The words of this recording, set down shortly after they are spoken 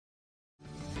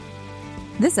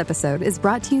This episode is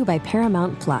brought to you by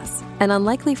Paramount Plus. An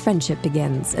unlikely friendship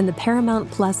begins in the Paramount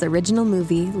Plus original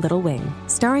movie Little Wing,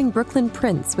 starring Brooklyn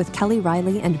Prince with Kelly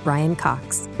Riley and Brian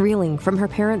Cox. Reeling from her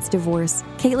parents' divorce,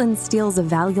 Caitlin steals a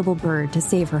valuable bird to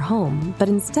save her home, but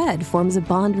instead forms a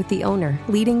bond with the owner,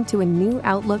 leading to a new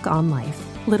outlook on life.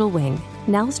 Little Wing,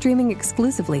 now streaming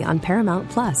exclusively on Paramount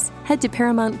Plus. Head to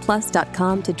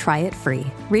ParamountPlus.com to try it free.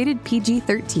 Rated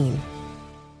PG-13.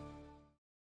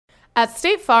 At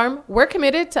State Farm, we're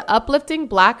committed to uplifting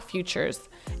Black futures.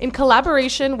 In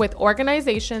collaboration with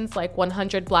organizations like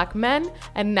 100 Black Men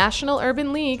and National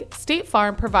Urban League, State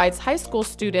Farm provides high school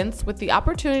students with the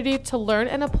opportunity to learn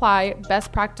and apply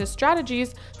best practice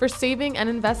strategies for saving and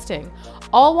investing,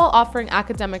 all while offering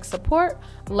academic support,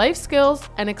 life skills,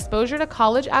 and exposure to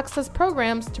college access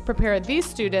programs to prepare these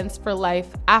students for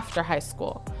life after high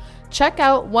school. Check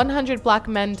out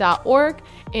 100blackmen.org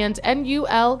and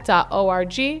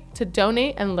nul.org to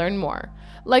donate and learn more.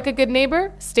 Like a good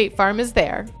neighbor, State Farm is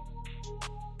there.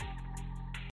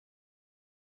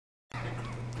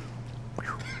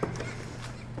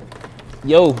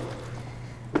 Yo,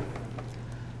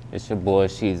 it's your boy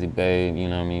Sheezy, babe. You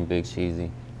know what I mean, Big Sheezy.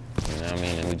 You know what I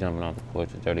mean, and we jumping off the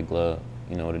porch with Dirty Glove.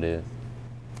 You know what it is.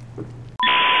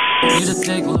 Need a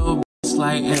thick little bitch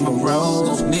like Emma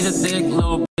Rose. Need a thick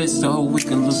little bitch so we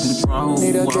can lose control.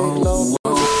 Need a thick little.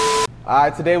 All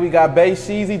right, today we got Bay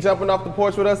Sheezy jumping off the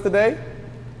porch with us today.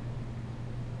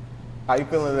 How you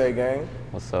feeling today, gang?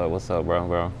 What's up,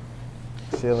 bro?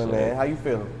 Chilling, Shit. man. How you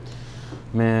feeling?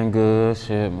 Man, good,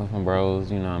 shit, with my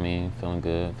bros, you know what I mean, feeling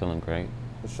good, feeling great.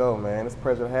 For sure, man. It's a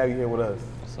pleasure to have you here with us.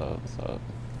 What's up?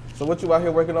 So what you out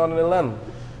here working on in Atlanta?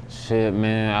 Shit,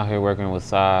 man, out here working with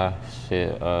Psy,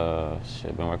 been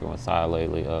working with Psy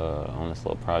lately, on this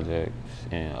little project,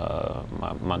 and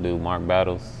my dude, Mark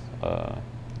Battles,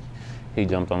 he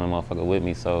jumped on the motherfucker with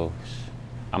me, so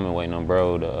I've been waiting on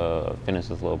bro to finish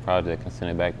this little project and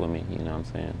send it back with me, you know what I'm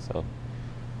saying, so.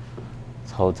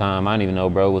 This whole time, I didn't even know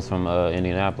bro was from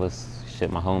Indianapolis,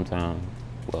 shit, my hometown.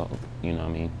 Well, you know what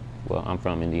I mean? Well, I'm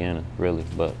from Indiana, really,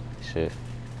 but shit,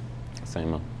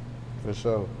 same old. For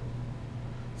sure.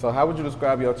 So how would you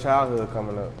describe your childhood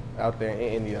coming up out there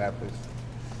in Indianapolis?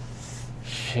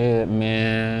 Shit,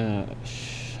 man,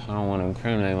 I don't want to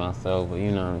incriminate myself, but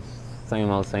you know, same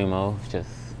old, just,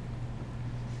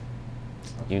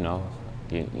 you know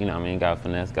what I mean, gotta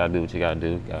finesse, gotta do what you gotta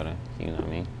do, gotta, you know what I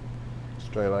mean?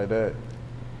 Straight like that.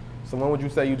 So when would you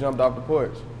say you jumped off the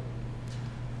porch?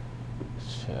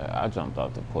 Shit, I jumped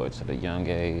off the porch at a young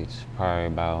age, probably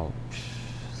about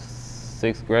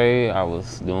 6th grade. I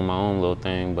was doing my own little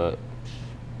thing, but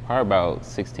probably about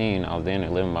 16, I was in there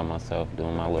living by myself,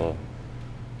 doing my little,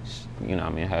 you know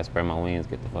what I mean, I had to spread my wings,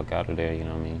 get the fuck out of there, you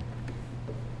know what I mean?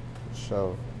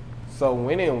 Sure. So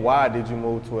when and why did you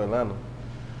move to Atlanta?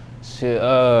 Shit,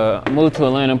 I moved to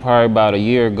Atlanta probably about a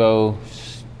year ago.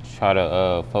 Try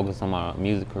to focus on my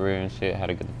music career and shit, how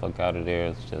to get the fuck out of there.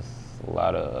 It's just a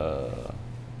lot of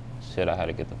shit I had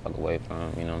to get the fuck away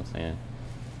from, you know what I'm saying?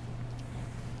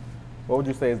 What would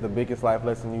you say is the biggest life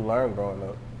lesson you learned growing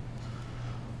up?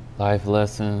 Life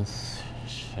lessons,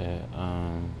 shit,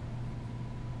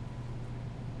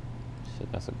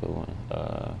 that's a good one.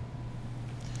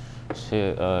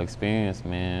 Experience,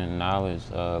 man, knowledge,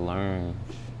 learn.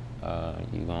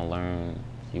 You gonna learn.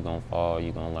 You're gonna fall,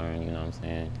 you're gonna learn, you know what I'm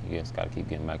saying? You just gotta keep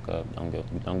getting back up, don't give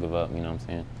up, you know what I'm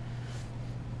saying?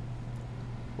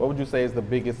 What would you say is the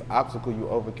biggest obstacle you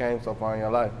overcame so far in your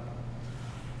life?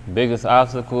 Biggest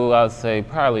obstacle, I'd say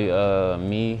probably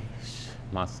me,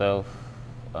 myself.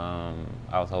 I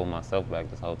was holding myself back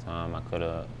this whole time. I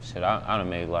could've, I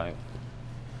made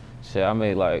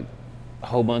like a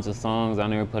whole bunch of songs I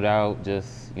never put out,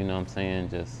 just, you know what I'm saying,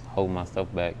 just holding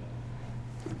myself back.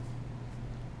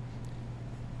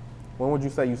 When would you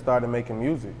say you started making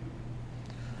music?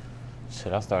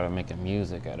 Shit, I started making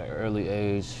music at an early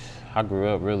age. I grew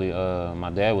up really, my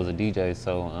dad was a DJ,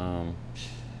 so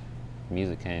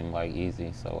music came like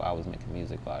easy, so I was making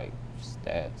music like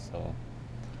that, so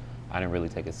I didn't really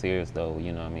take it serious though,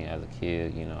 you know what I mean, as a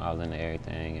kid, you know, I was into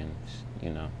everything and, you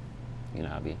know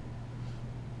how I be.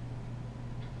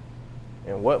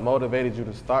 And what motivated you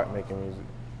to start making music?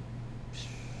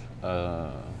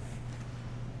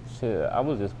 Shit, I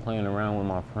was just playing around with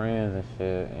my friends and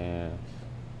shit, and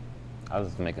I was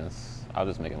just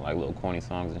making like little corny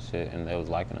songs and shit, and they was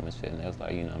liking them and shit, and they was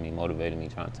like, you know what I mean, motivating me,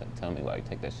 trying to tell me like,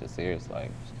 take that shit serious,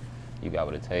 like, you got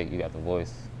what it take, you got the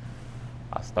voice.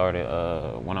 I started,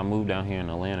 when I moved down here in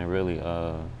Atlanta, really,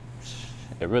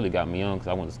 it really got me on, because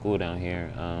I went to school down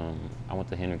here. I went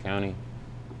to Henry County,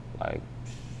 like,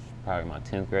 probably my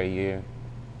 10th grade year,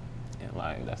 and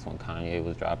like, that's when Kanye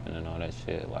was dropping and all that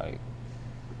shit, like,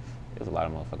 There's a lot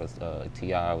of motherfuckers.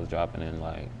 T.I. was dropping in,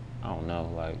 like, I don't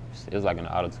know, like, it was like an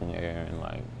auto-tune era, and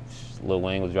like, Lil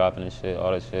Wayne was dropping and shit,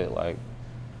 all that shit, like,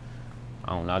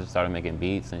 I don't know, I just started making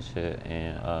beats and shit,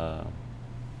 and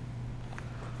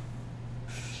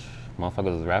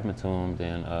motherfuckers was rapping to them,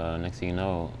 then next thing you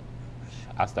know,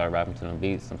 I started rapping to them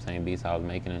beats, some same beats I was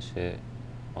making and shit.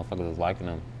 Motherfuckers was liking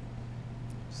them.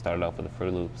 Started off with the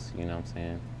Fruit Loops, you know what I'm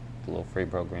saying? The little free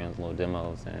programs, little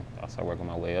demos, and I started working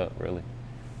my way up, really.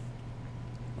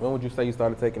 When would you say you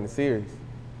started taking it serious?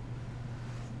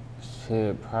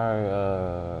 Shit,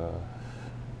 probably,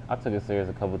 I took it serious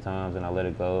a couple times and I let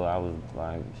it go. I was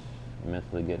like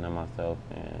mentally getting on myself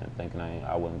and thinking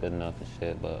I wasn't good enough and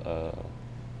shit, but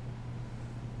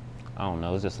I don't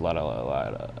know, it's just a lot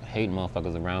of hating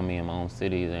motherfuckers around me in my own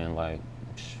city, and like,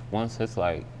 once it's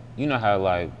like, you know how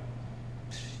like,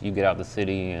 you get out the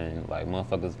city and like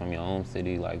motherfuckers from your own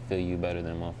city like feel you better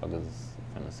than motherfuckers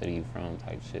from the city you from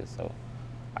type shit, so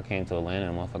I came to Atlanta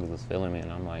and motherfuckers was feeling me, and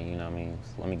I'm like, you know what I mean,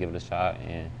 so let me give it a shot,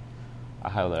 and I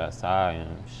held it outside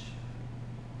and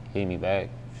hit me back.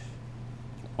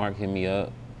 Mark hit me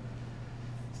up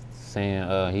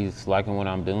saying he's liking what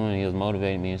I'm doing, he was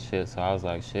motivating me and shit, so I was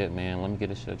like, shit, man, let me get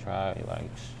this shit a try. Like,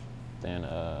 then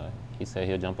he said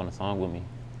he'll jump on the song with me.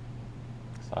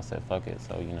 So I said, fuck it.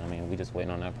 So, you know what I mean, we just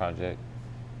waiting on that project.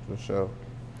 For sure.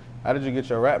 How did you get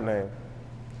your rap name?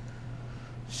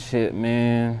 Shit,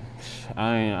 man,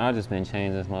 I just been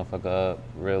changing this motherfucker up,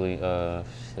 really.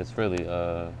 It's really,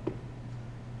 I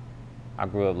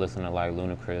grew up listening to like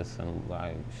Ludacris and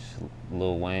like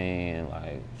Lil Wayne, and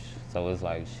like, so it's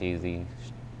like Sheezy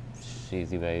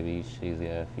baby, Sheezy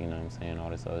F, you know what I'm saying, all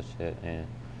this other shit. And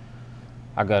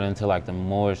I got into like the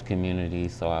Moorish community,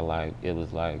 so it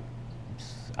was like,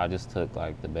 I just took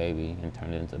like the baby and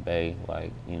turned it into Bay,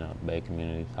 like, you know, Bay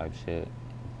community type shit.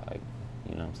 Like,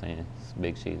 you know what I'm saying? It's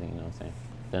big Sheezy, you know what I'm saying?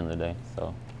 At the end of the day,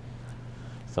 so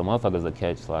motherfuckers will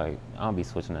catch, like, I'll be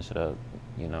switching that shit up,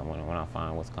 you know, when I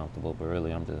find what's comfortable, but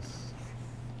really I'm just,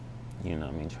 you know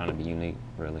what I mean, trying to be unique,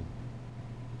 really.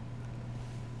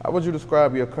 How would you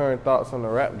describe your current thoughts on the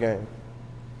rap game?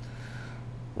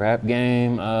 Rap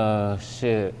game,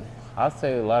 shit. I'd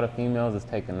say a lot of females is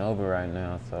taking over right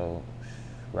now, so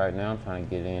right now I'm trying to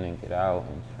get in and get out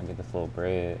and trying to get this little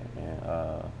bread,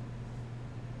 and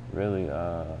really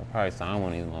probably sign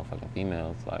one of these motherfucking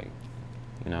females, like,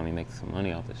 you know what I mean, making some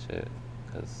money off this shit,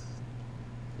 cause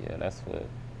yeah, that's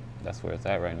where it's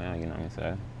at right now, you know what I mean,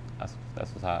 so that's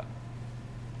what's hot.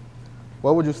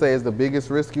 What would you say is the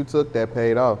biggest risk you took that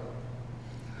paid off?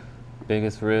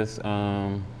 Biggest risk,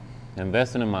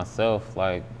 investing in myself.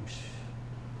 Like,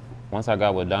 once I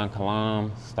got with Don Kalam,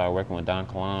 started working with Don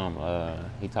Kalam,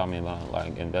 he taught me about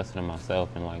like investing in myself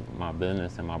and like my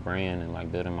business and my brand and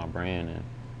like building my brand. And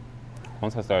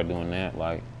once I started doing that,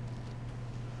 like,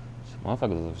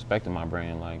 motherfuckers was respecting my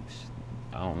brand. Like,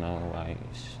 I don't know, like,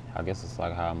 I guess it's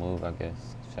like how I move, I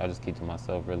guess. I just keep to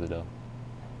myself, really, though.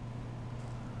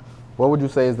 What would you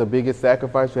say is the biggest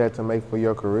sacrifice you had to make for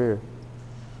your career?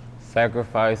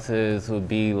 Sacrifices would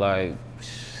be like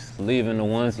leaving the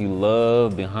ones you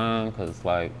love behind, because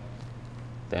like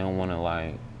they don't want to,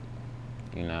 like,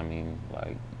 you know what I mean,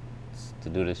 like, to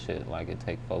do this shit, like, it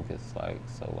take focus, like,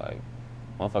 so like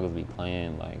motherfuckers be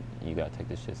playing, like, you gotta take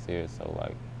this shit serious, so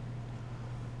like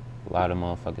a lot of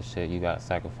motherfucker shit you gotta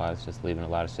sacrifice, just leaving a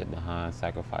lot of shit behind,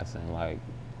 sacrificing like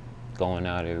going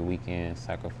out every weekend,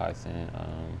 sacrificing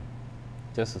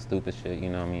just the stupid shit, you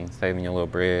know what I mean, saving your little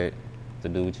bread to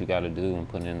do what you gotta do and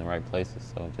putting it in the right places,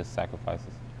 so just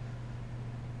sacrifices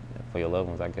for your loved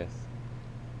ones, I guess.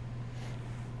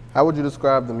 How would you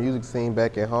describe the music scene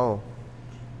back at home?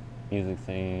 Music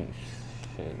scene,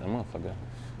 shit, that motherfucker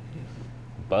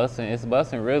busting, it's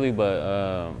busting really,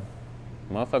 but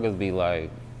motherfuckers be like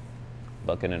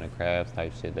bucking in the crabs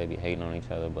type shit, they be hating on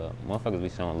each other, but motherfuckers be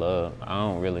showing love. I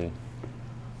don't really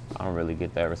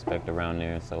get that respect around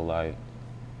there, so like,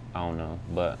 I don't know,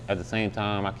 but at the same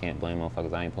time, I can't blame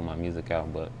motherfuckers. I ain't put my music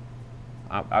out, but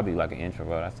I be like an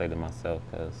introvert. I say to myself,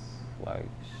 cause like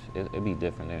it be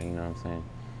different there. You know what I'm saying?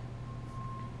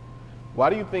 Why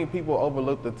do you think people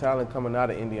overlook the talent coming out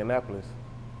of Indianapolis?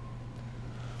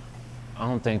 I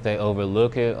don't think they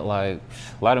overlook it. Like,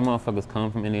 a lot of motherfuckers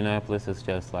come from Indianapolis. It's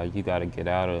just like you gotta get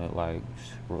out of it. Like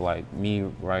me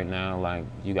right now, like,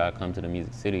 you gotta come to the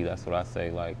Music City. That's what I say.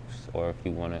 Like, or if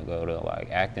you wanna go to like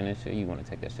acting and shit, you wanna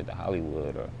take that shit to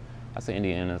Hollywood. Or I say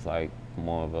Indiana's like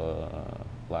more of a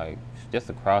like just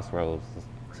a crossroads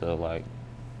to, like,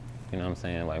 you know what I'm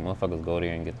saying? Like, motherfuckers go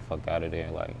there and get the fuck out of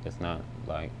there. Like, it's not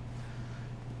like.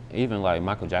 Even like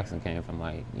Michael Jackson came from,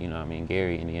 like, you know what I mean,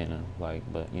 Gary, Indiana, like,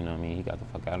 but you know what I mean, he got the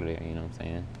fuck out of there, you know what I'm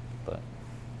saying? But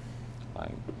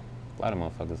like, a a lot of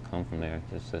motherfuckers come from there.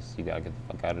 It's just you gotta get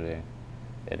the fuck out of there.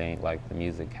 It ain't like the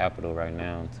music capital right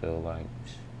now until like,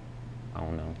 I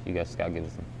don't know. You guys gotta give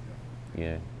it some,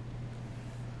 yeah.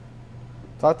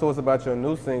 Talk to us about your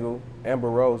new single, Amber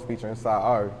Rose, featuring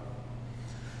Ari.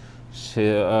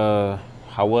 Shit,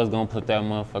 I was gonna put that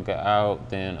motherfucker out.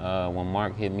 Then when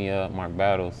Mark hit me up, Mark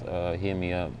Battles hit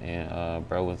me up, and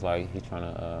bro was like, he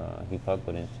fucked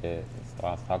with it and shit. So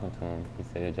I was talking to him. He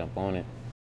said he'd jump on it.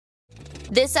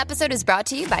 This episode is brought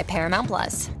to you by Paramount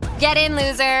Plus. Get in,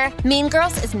 loser! Mean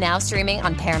Girls is now streaming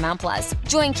on Paramount Plus.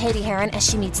 Join Katie Heron as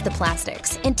she meets the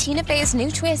plastics in Tina Fey's new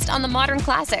twist on the modern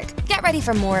classic. Get ready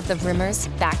for more of the rumors,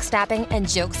 backstabbing, and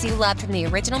jokes you loved from the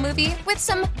original movie with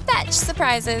some fetch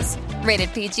surprises.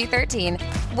 Rated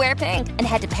PG-13. Wear pink and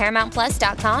head to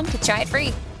ParamountPlus.com to try it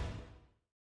free.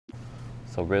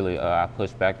 So really, I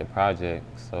pushed back the project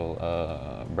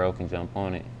so bro can jump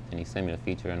on it, and he sent me the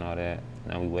feature and all that.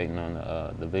 Now we waiting on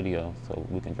the video so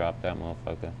we can drop that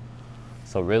motherfucker.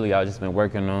 So really, I just been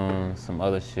working on some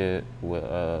other shit with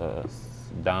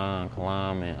Don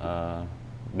Kalam and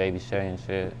Baby Shay and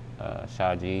shit,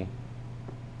 Sha G,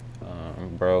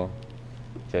 bro,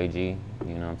 JG,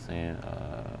 you know what I'm saying?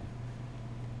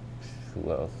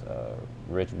 Who else?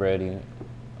 Rich Brady.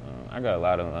 I got a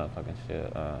lot of motherfucking shit.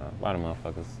 A lot of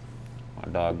motherfuckers.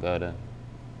 My dog Gutta,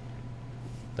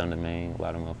 Thunder Main, a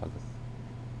lot of motherfuckers.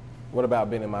 What about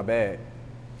Been in My Bag?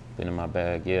 Been in My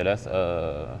Bag, yeah, that's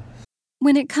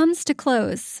When it comes to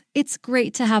clothes, it's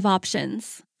great to have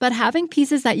options, but having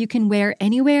pieces that you can wear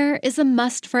anywhere is a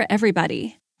must for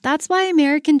everybody. That's why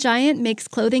American Giant makes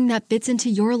clothing that fits into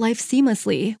your life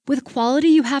seamlessly, with quality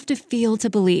you have to feel to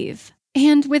believe.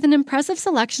 And with an impressive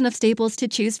selection of staples to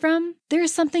choose from,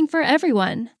 there's something for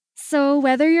everyone. So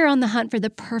whether you're on the hunt for the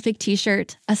perfect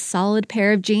t-shirt, a solid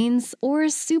pair of jeans, or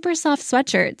super soft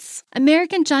sweatshirts,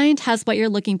 American Giant has what you're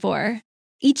looking for.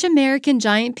 Each American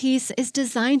Giant piece is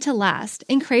designed to last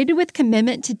and created with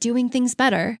commitment to doing things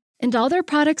better. And all their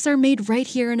products are made right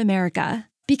here in America.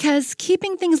 Because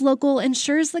keeping things local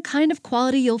ensures the kind of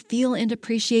quality you'll feel and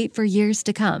appreciate for years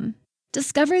to come.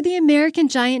 Discover the American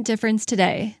Giant difference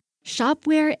today. Shop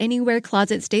Wear Anywhere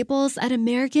closet staples at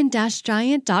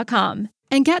american-giant.com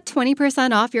and get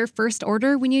 20% off your first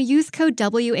order when you use code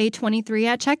WA23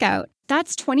 at checkout.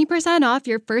 That's 20% off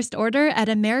your first order at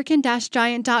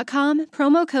american-giant.com,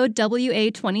 promo code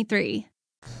WA23.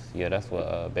 Yeah, that's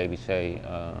what Baby Shay,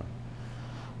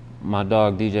 my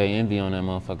dog DJ Envy on that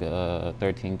motherfucker,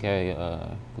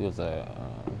 13K, we was at,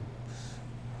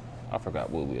 I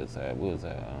forgot what we was at. We was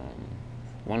at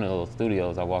one of the little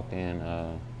studios. I walked in,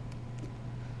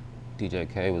 DJ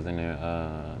K was in there,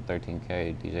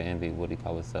 13K, DJ Envy, what do you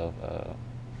call himself?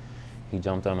 He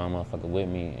jumped on my motherfucker with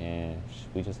me, and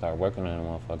we just started working on the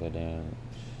motherfucker. Then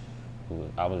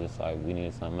I was just like, we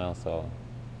needed something else. So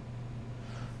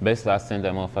basically, I sent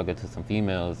that motherfucker to some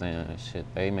females, and shit,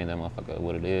 they made that motherfucker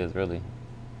what it is, really.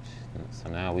 So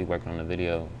now we working on the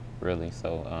video, really.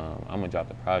 So I'm gonna drop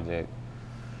the project.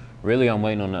 Really, I'm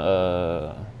waiting on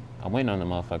the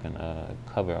motherfucking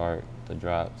cover art to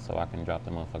drop, so I can drop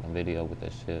the motherfucking video with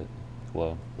that shit.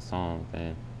 Well, the song,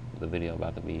 then the video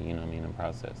about to be, you know what I mean, in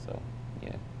process. So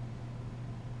yeah.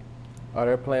 Are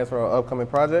there plans for an upcoming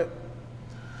project?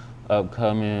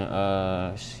 Upcoming,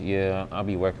 yeah, I'll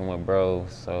be working with bro,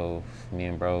 so me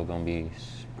and bro gonna be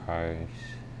probably,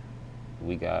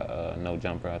 we got No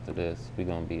Jumper after this. We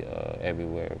gonna be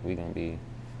everywhere. We gonna be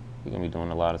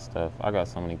doing a lot of stuff. I got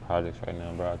so many projects right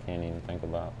now, bro, I can't even think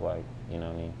about, like, you know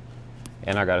what I mean?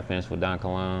 And I gotta finish with Don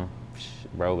Kalam.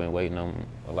 Bro been waiting on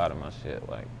a lot of my shit,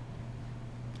 like.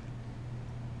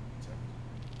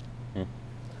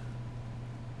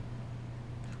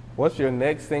 What's your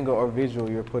next single or visual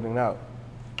you're putting out?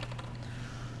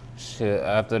 Shit,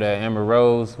 after that Amber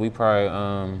Rose, we probably,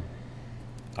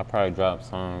 I probably drop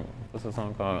song, what's the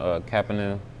song called?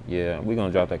 Capanel. Yeah, we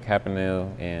gonna drop that Capanel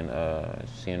and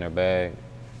She in Her Bag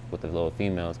with the little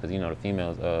females, cause you know the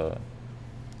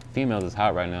females is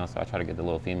hot right now, so I try to get the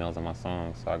little females on my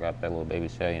songs. So I got that little Baby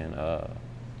Shay and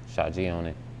Sha G on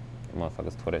it. The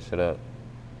motherfuckers tore that shit up.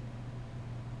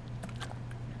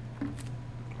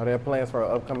 Are there plans for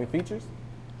upcoming features?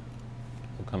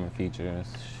 Upcoming features.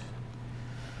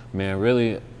 Man,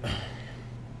 really,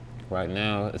 right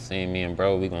now, it seems me and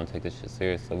bro, we gonna take this shit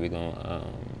serious, so we gonna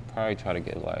probably try to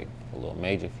get like a little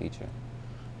major feature.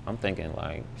 I'm thinking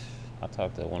like, I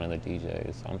talked to one of the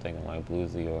DJs, so I'm thinking like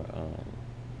Bluesy or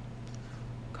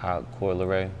Coy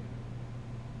Leray.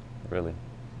 Really,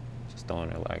 just throwing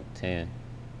her like 10.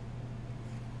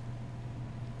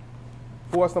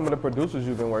 Who are some of the producers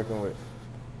you've been working with?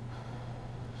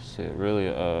 Shit, really,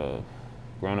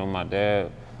 growing up with my dad,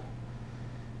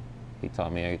 He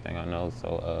taught me everything I know,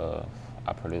 so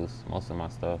I produce most of my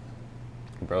stuff.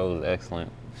 Bro is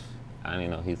excellent. I didn't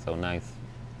even know he's so nice.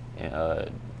 And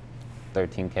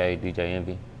 13K, DJ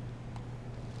Envy.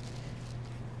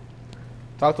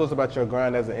 Talk to us about your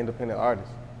grind as an independent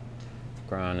artist.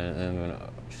 Grinding and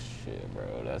shit,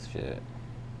 bro, that's shit.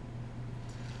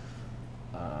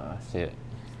 Shit.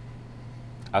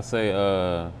 I say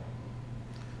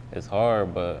it's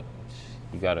hard, but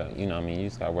you gotta, you know what I mean, you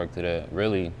just gotta work to that.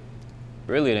 Really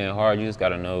it ain't hard. You just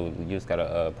gotta know, you just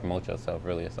gotta promote yourself,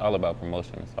 really. It's all about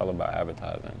promotion. It's all about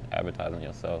advertising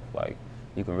yourself. Like,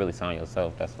 you can really sign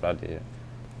yourself. That's what I did.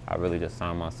 I really just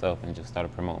signed myself and just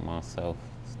started promoting myself.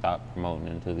 Stop promoting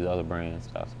into these other brands.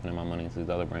 Stop spending my money into these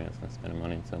other brands and spending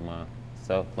money into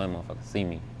myself. Let motherfuckers see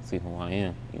me, see who I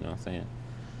am, you know what I'm saying?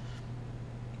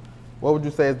 What would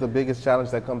you say is the biggest challenge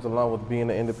that comes along with being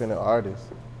an independent artist?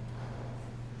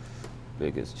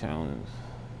 Biggest challenge?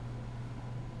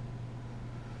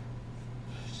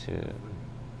 Shit.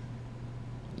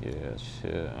 Yeah,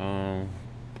 shit. I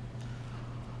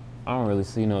don't really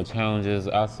see no challenges.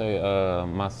 I say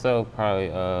myself probably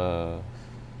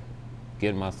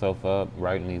getting myself up,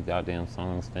 writing these goddamn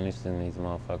songs, finishing these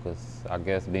motherfuckers. I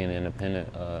guess being independent,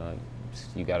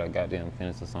 you gotta goddamn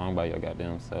finish a song by your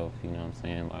goddamn self, you know what I'm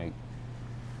saying? Like,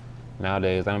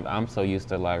 nowadays, I'm so used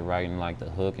to like writing like the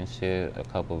hook and shit, a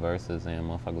couple verses, and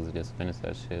motherfuckers will just finish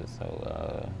that shit.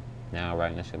 So now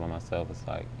writing that shit by myself, it's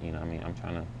like, you know what I mean, I'm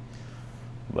trying to,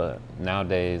 but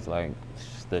nowadays, like,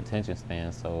 the attention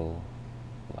span, so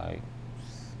like,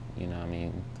 you know what I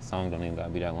mean, the song don't even gotta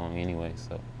be that long anyway,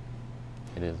 so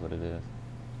it is what it is.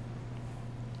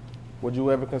 Would you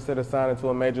ever consider signing to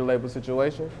a major label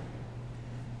situation?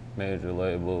 Major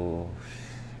label,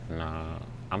 nah.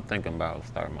 I'm thinking about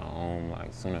starting my own,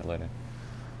 like, sooner or later.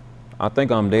 I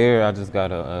think I'm there. I just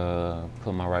gotta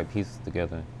put my right pieces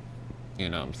together. You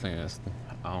know what I'm saying?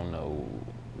 I don't know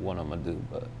what I'm gonna do,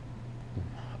 but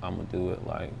I'm gonna do it.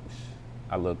 Like,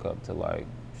 I look up to like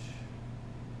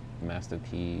Master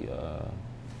P.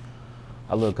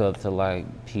 I look up to like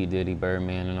P. Diddy,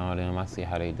 Birdman, and all them. I see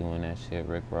how they doing that shit.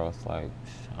 Rick Ross. Like,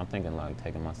 I'm thinking like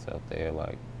taking myself there.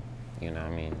 Like, you know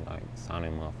what I mean? Like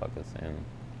signing motherfuckers and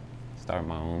start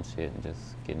my own shit and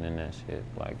just getting in that shit.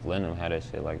 Like, letting them have that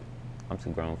shit. Like, I'm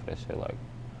too grown for that shit. Like,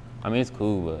 I mean, it's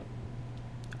cool, but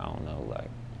I don't know. Like,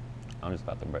 I'm just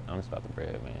about the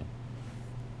bread, man.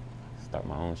 Start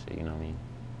my own shit. You know what I mean?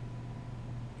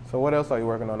 So what else are you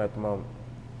working on at the moment?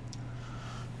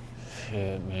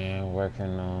 Shit, man,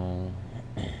 working on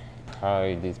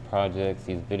probably these projects,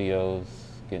 these videos,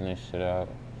 getting this shit out.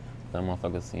 Them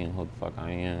motherfuckers seeing who the fuck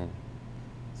I am,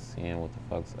 seeing what the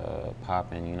fuck's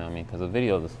popping, you know what I mean? Because the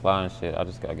videos is flying shit. I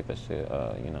just gotta get that shit,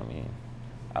 you know what I mean,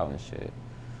 out and shit.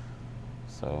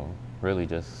 So really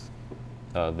just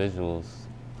visuals.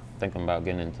 Thinking about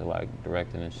getting into like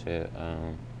directing and shit.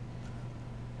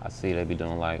 I see they be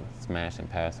doing like smash and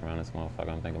pass around this motherfucker.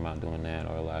 I'm thinking about doing that,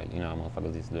 or like, you know,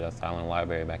 motherfuckers used to do that silent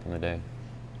library back in the day.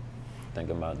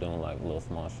 Thinking about doing like little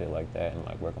small shit like that and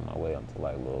like working my way up to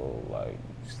like little, like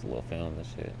just little films and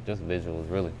shit. Just visuals,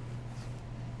 really.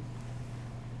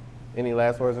 Any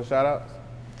last words and shout outs?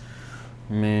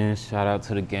 Man, shout out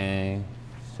to the gang.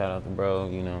 Shout out to bro,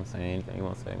 you know what I'm saying? Anything you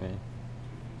want to say, man?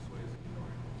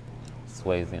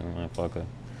 Swayze and motherfucker.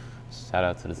 Shout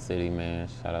out to the city, man.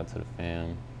 Shout out to the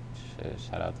fam. Shit,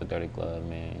 shout out to Dirty Glove,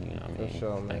 man. You know what I mean? For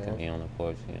sure, thanking me on the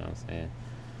porch, you know what I'm saying?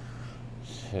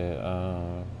 Shit,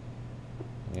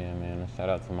 yeah, man. Shout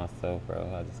out to myself,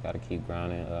 bro. I just gotta keep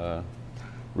grinding.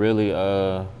 Really,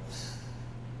 I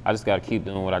just gotta keep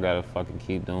doing what I gotta fucking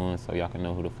keep doing so y'all can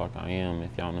know who the fuck I am.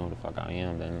 If y'all know who the fuck I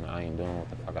am, then I ain't doing what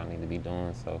the fuck I need to be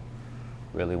doing. So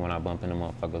really, when I bump into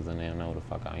motherfuckers and they know who the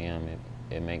fuck I am,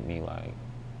 it make me like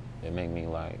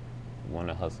want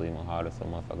to hustle even harder so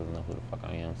motherfuckers know who the fuck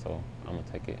I am. So I'm gonna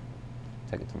take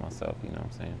it to myself, you know what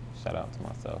I'm saying? Shout out to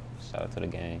myself, shout out to the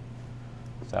gang,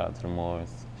 shout out to the Moors,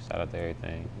 shout out to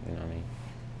everything, you know what I mean?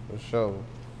 For sure.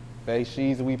 Hey,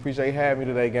 Sheezy, we appreciate having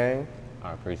you today, gang.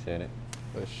 I appreciate it.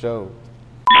 For sure.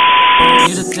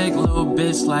 Need a thick little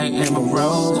bitch like Emma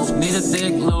Rose. Need a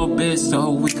thick little bitch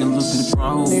so we can lose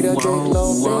control.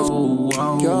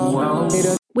 Whoa.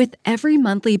 With every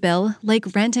monthly bill,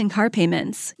 like rent and car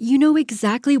payments, you know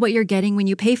exactly what you're getting when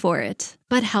you pay for it.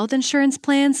 But health insurance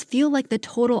plans feel like the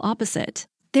total opposite.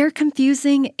 They're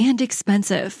confusing and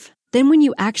expensive. Then when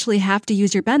you actually have to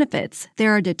use your benefits,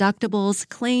 there are deductibles,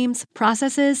 claims,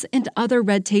 processes, and other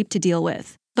red tape to deal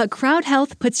with. But Crowd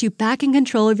Health puts you back in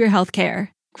control of your healthcare.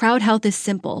 Crowd Health is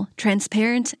simple,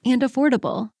 transparent, and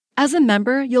affordable. As a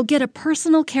member, you'll get a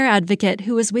personal care advocate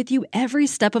who is with you every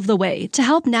step of the way to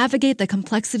help navigate the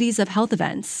complexities of health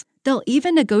events. They'll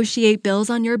even negotiate bills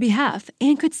on your behalf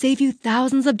and could save you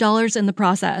thousands of dollars in the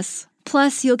process.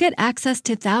 Plus, you'll get access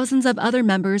to thousands of other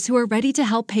members who are ready to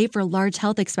help pay for large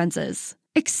health expenses.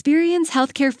 Experience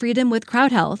healthcare freedom with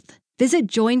CrowdHealth. Visit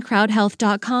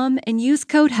joincrowdhealth.com and use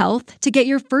code HEALTH to get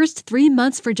your first 3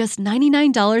 months for just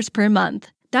 $99 per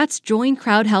month. That's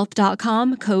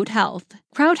joincrowdhealth.com, code HEALTH.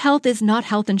 CrowdHealth is not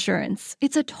health insurance.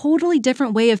 It's a totally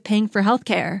different way of paying for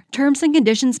healthcare. Terms and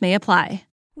conditions may apply.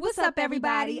 What's up,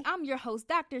 everybody? I'm your host,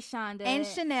 Dr. Shonda. And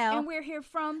Chanel. And we're here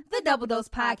from the Double Dose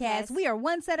Podcast. We are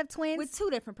one set of twins with two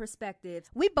different perspectives.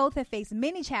 We both have faced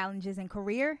many challenges in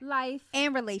career, life,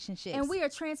 and relationships. And we are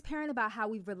transparent about how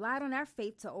we've relied on our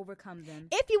faith to overcome them.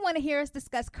 If you want to hear us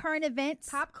discuss current events,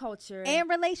 pop culture, and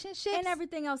relationships, and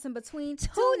everything else in between,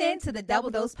 tune in to the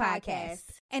Double Dose Podcast.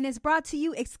 And it's brought to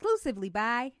you exclusively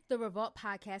by the Revolt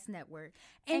Podcast Network.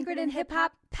 Anchored in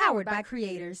hip-hop, powered by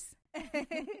creators.